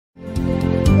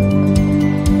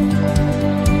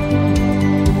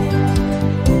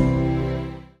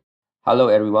Hello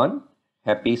everyone,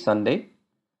 happy Sunday.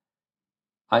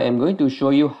 I am going to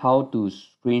show you how to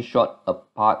screenshot a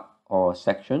part or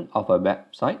section of a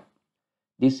website.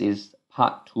 This is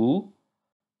part 2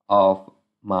 of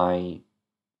my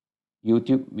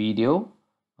YouTube video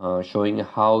showing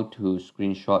how to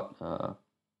screenshot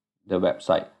the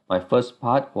website. My first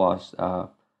part was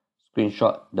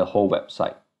screenshot the whole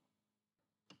website.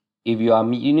 If you are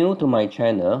new to my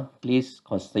channel, please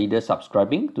consider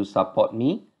subscribing to support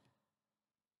me.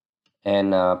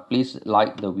 And please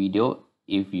like the video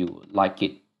if you like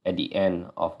it at the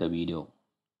end of the video.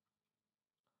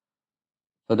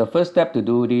 So the first step to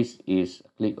do this is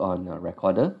click on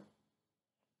recorder.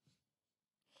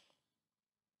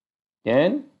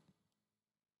 Then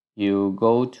you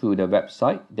go to the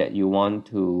website that you want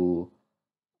to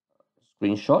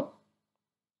screenshot.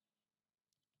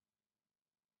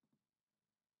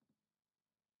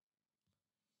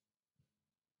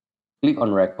 Click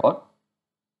on record.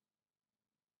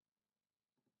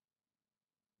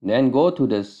 Then go to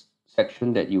the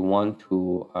section that you want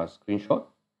to screenshot.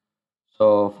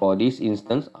 So for this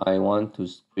instance, I want to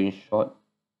screenshot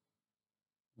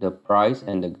the price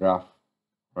and the graph,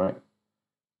 right?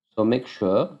 So make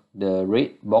sure the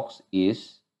red box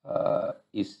is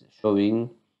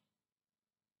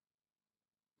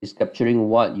capturing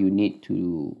what you need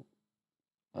to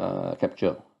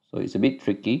capture. So it's a bit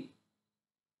tricky.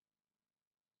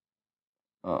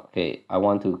 Okay, I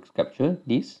want to capture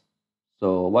this.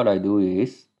 So what I do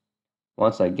is,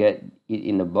 once I get it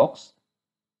in the box,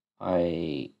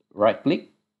 I right click.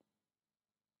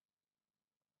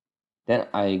 Then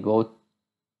I go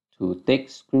to take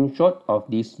screenshot of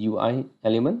this UI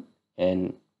element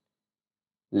and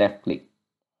left click.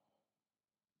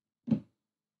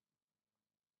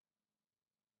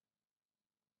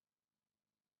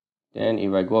 Then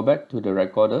if I go back to the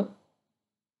recorder,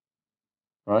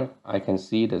 right, I can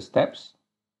see the steps.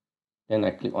 Then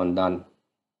I click on done.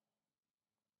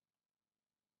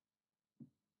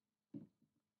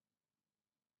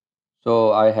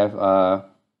 So I have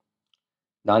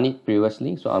done it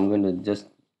previously, so I'm going to just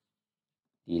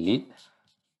delete.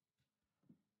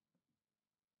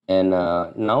 And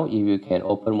now if you can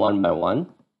open one by one,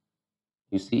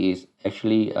 you see it's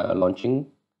actually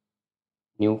launching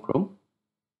new Chrome,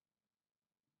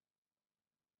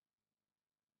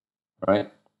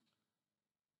 right?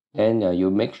 Then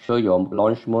you make sure your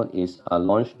launch mode is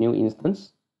launch new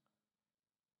instance.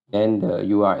 Then the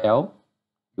URL,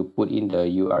 you put in the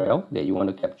URL that you want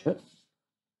to capture.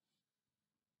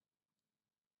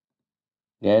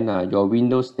 Then your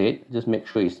Windows state, just make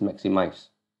sure it's maximized,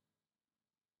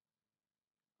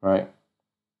 right?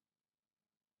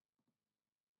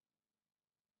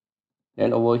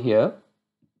 Then over here,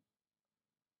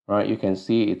 right, you can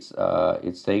see it's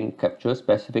saying capture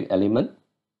specific element,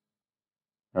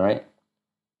 right?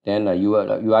 Then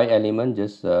UI element,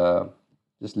 just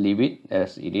leave it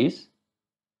as it is.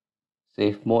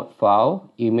 Save mode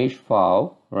file, image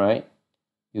file, right?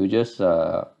 You just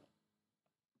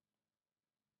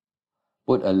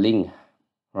put a link,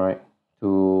 right,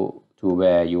 to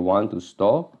where you want to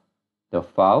store the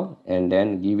file, and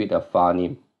then give it a file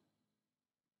name,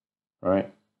 right?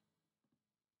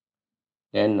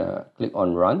 Then click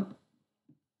on run.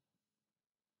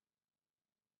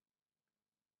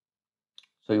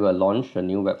 So you will launch a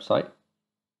new website,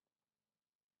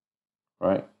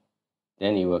 right?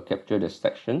 Then you will capture the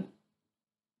section,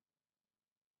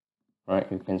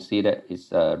 right? You can see that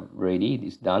it's ready,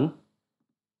 it's done.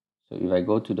 So if I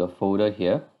go to the folder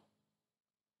here,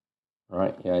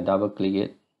 right, I double click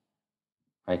it,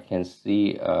 I can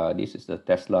see this is the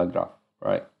Tesla graph,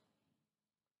 right?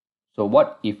 So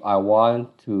what if I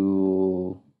want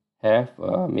to have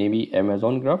maybe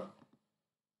Amazon graph?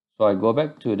 So I go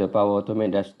back to the Power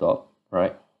Automate desktop,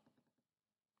 right?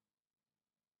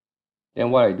 Then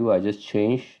what I do, I just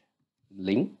change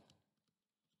link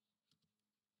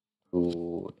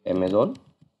to Amazon.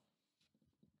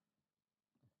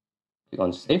 Click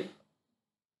on save.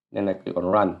 Then I click on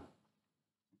run.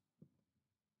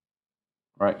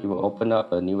 Right, it will open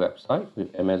up a new website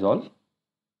with Amazon.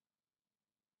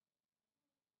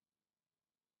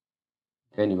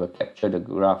 Then it will capture the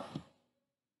graph.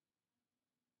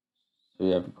 So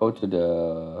you have to go to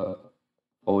the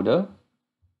folder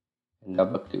and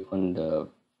double click on the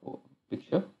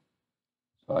picture.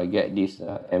 So I get this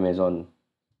Amazon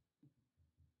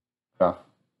graph.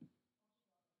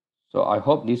 So I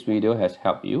hope this video has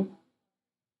helped you.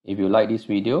 If you like this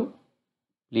video,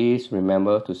 please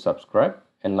remember to subscribe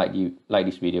and like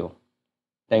this video.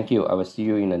 Thank you. I will see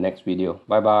you in the next video.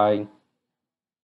 Bye bye.